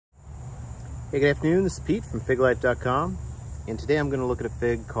Hey, good afternoon. This is Pete from FigLife.com, and today I'm going to look at a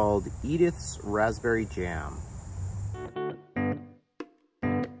fig called Edith's Raspberry Jam. All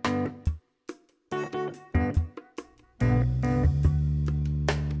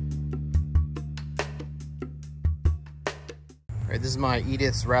right, this is my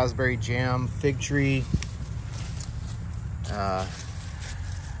Edith's Raspberry Jam fig tree.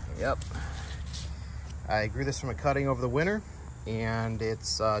 Yep. I grew this from a cutting over the winter, and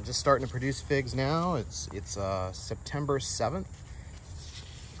it's just starting to produce figs now. It's September 7th.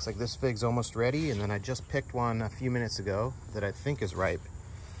 Looks like this fig's almost ready, and then I just picked one a few minutes ago that I think is ripe.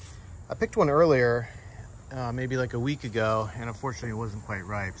 I picked one earlier, maybe like a week ago, and unfortunately it wasn't quite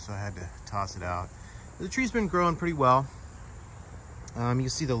ripe, so I had to toss it out. The tree's been growing pretty well. You can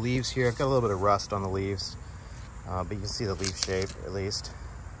see the leaves here. I've got a little bit of rust on the leaves, but you can see the leaf shape at least.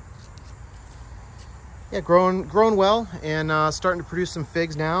 Yeah, growing well, and starting to produce some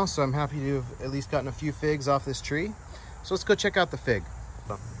figs now, so I'm happy to have at least gotten a few figs off this tree. So let's go check out the fig.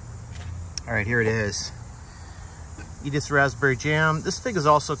 All right, here it is. Edith's Raspberry Jam. This fig is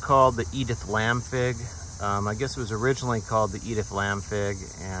also called the Edith Lamb fig. I guess it was originally called the Edith Lamb fig,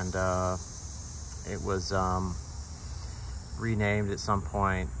 and it was renamed at some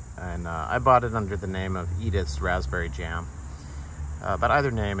point, and I bought it under the name of Edith's Raspberry Jam. But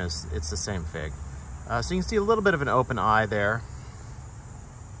either name it's the same fig. So you can see a little bit of an open eye there,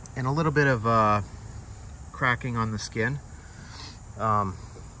 and a little bit of cracking on the skin,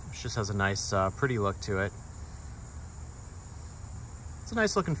 which just has a nice, pretty look to it. It's a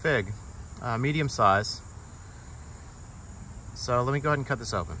nice looking fig, medium size. So let me go ahead and cut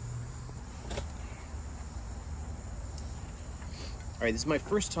this open. All right, this is my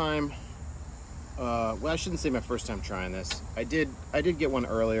first time. Well, I shouldn't say my first time trying this. I did get one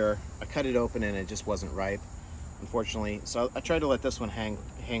earlier. I cut it open and it just wasn't ripe, unfortunately. So I tried to let this one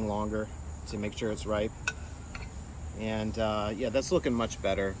hang longer to make sure it's ripe. And yeah, that's looking much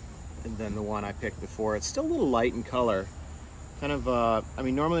better than the one I picked before. It's still a little light in color. Kind of, I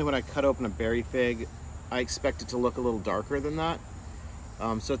mean, normally when I cut open a berry fig, I expect it to look a little darker than that.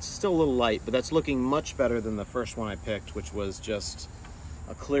 So it's still a little light, but that's looking much better than the first one I picked, which was just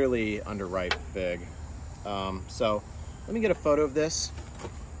a clearly underripe fig. So let me get a photo of this.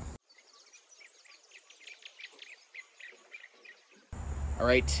 All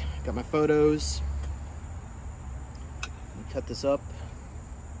right, got my photos. Let me cut this up.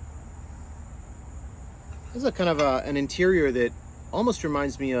 This is a kind of an interior that almost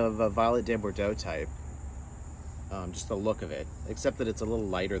reminds me of a Violet de Bordeaux type. Just the look of it, except that it's a little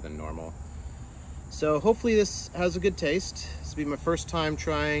lighter than normal. So hopefully this has a good taste. This will be my first time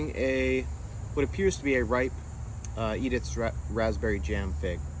trying what appears to be a ripe Edith's Raspberry Jam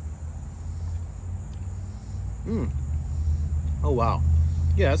fig. Oh wow,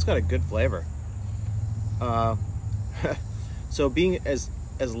 yeah, it's got a good flavor. So being as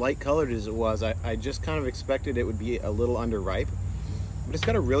light colored as it was, I just kind of expected it would be a little underripe, but it's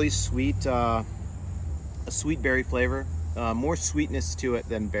got a really sweet, a sweet berry flavor, more sweetness to it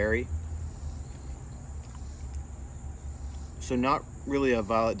than berry. So not really a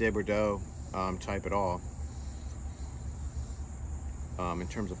Violet de Bordeaux type at all in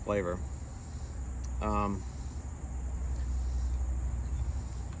terms of flavor. I'm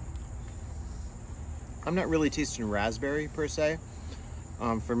not really tasting raspberry per se.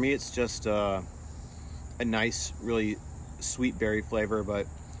 For me, it's just a nice, really sweet berry flavor, but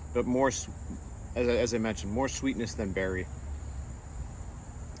more, as I mentioned, more sweetness than berry.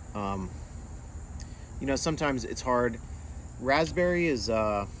 You know, sometimes it's hard. Raspberry is, you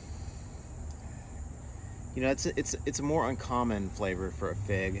know, it's a more uncommon flavor for a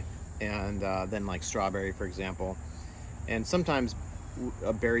fig, and than like strawberry, for example. And sometimes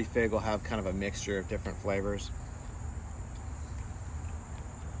a berry fig will have kind of a mixture of different flavors.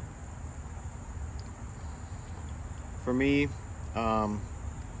 For me,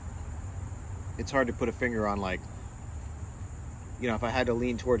 it's hard to put a finger on, like, you know, if I had to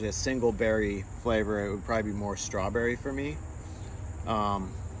lean towards a single berry flavor, it would probably be more strawberry for me.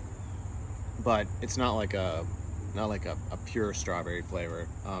 But it's not like a pure strawberry flavor.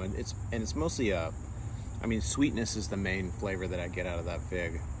 And it's mostly I mean, sweetness is the main flavor that I get out of that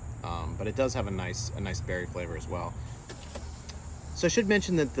fig. But it does have a nice berry flavor as well. So I should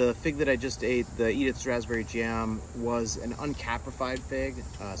mention that the fig that I just ate, the Edith's Raspberry Jam, was an uncaprified fig,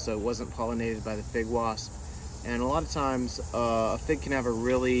 so it wasn't pollinated by the fig wasp. And a lot of times a fig can have a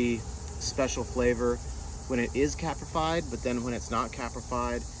really special flavor when it is caprified, but then when it's not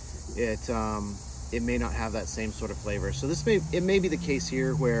caprified, it may not have that same sort of flavor. So it may be the case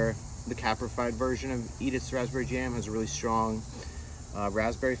here where the caprified version of Edith's Raspberry Jam has a really strong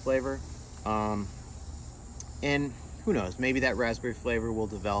raspberry flavor. And who knows, maybe that raspberry flavor will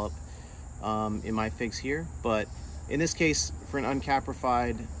develop in my figs here. But in this case, for an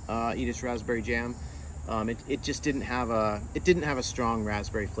uncaprified Edith's raspberry jam, it just didn't have a strong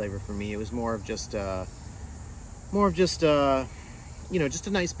raspberry flavor for me. It was more of just you know, just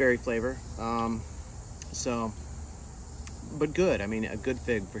a nice berry flavor. So, but good. I mean, a good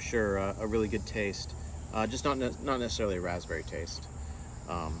fig for sure. A really good taste. Just not necessarily a raspberry taste.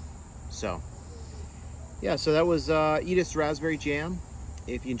 So yeah, so that was Edith's raspberry jam.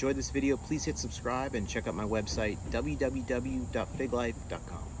 If you enjoyed this video, please hit subscribe and check out my website,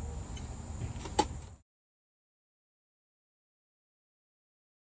 www.figlife.com.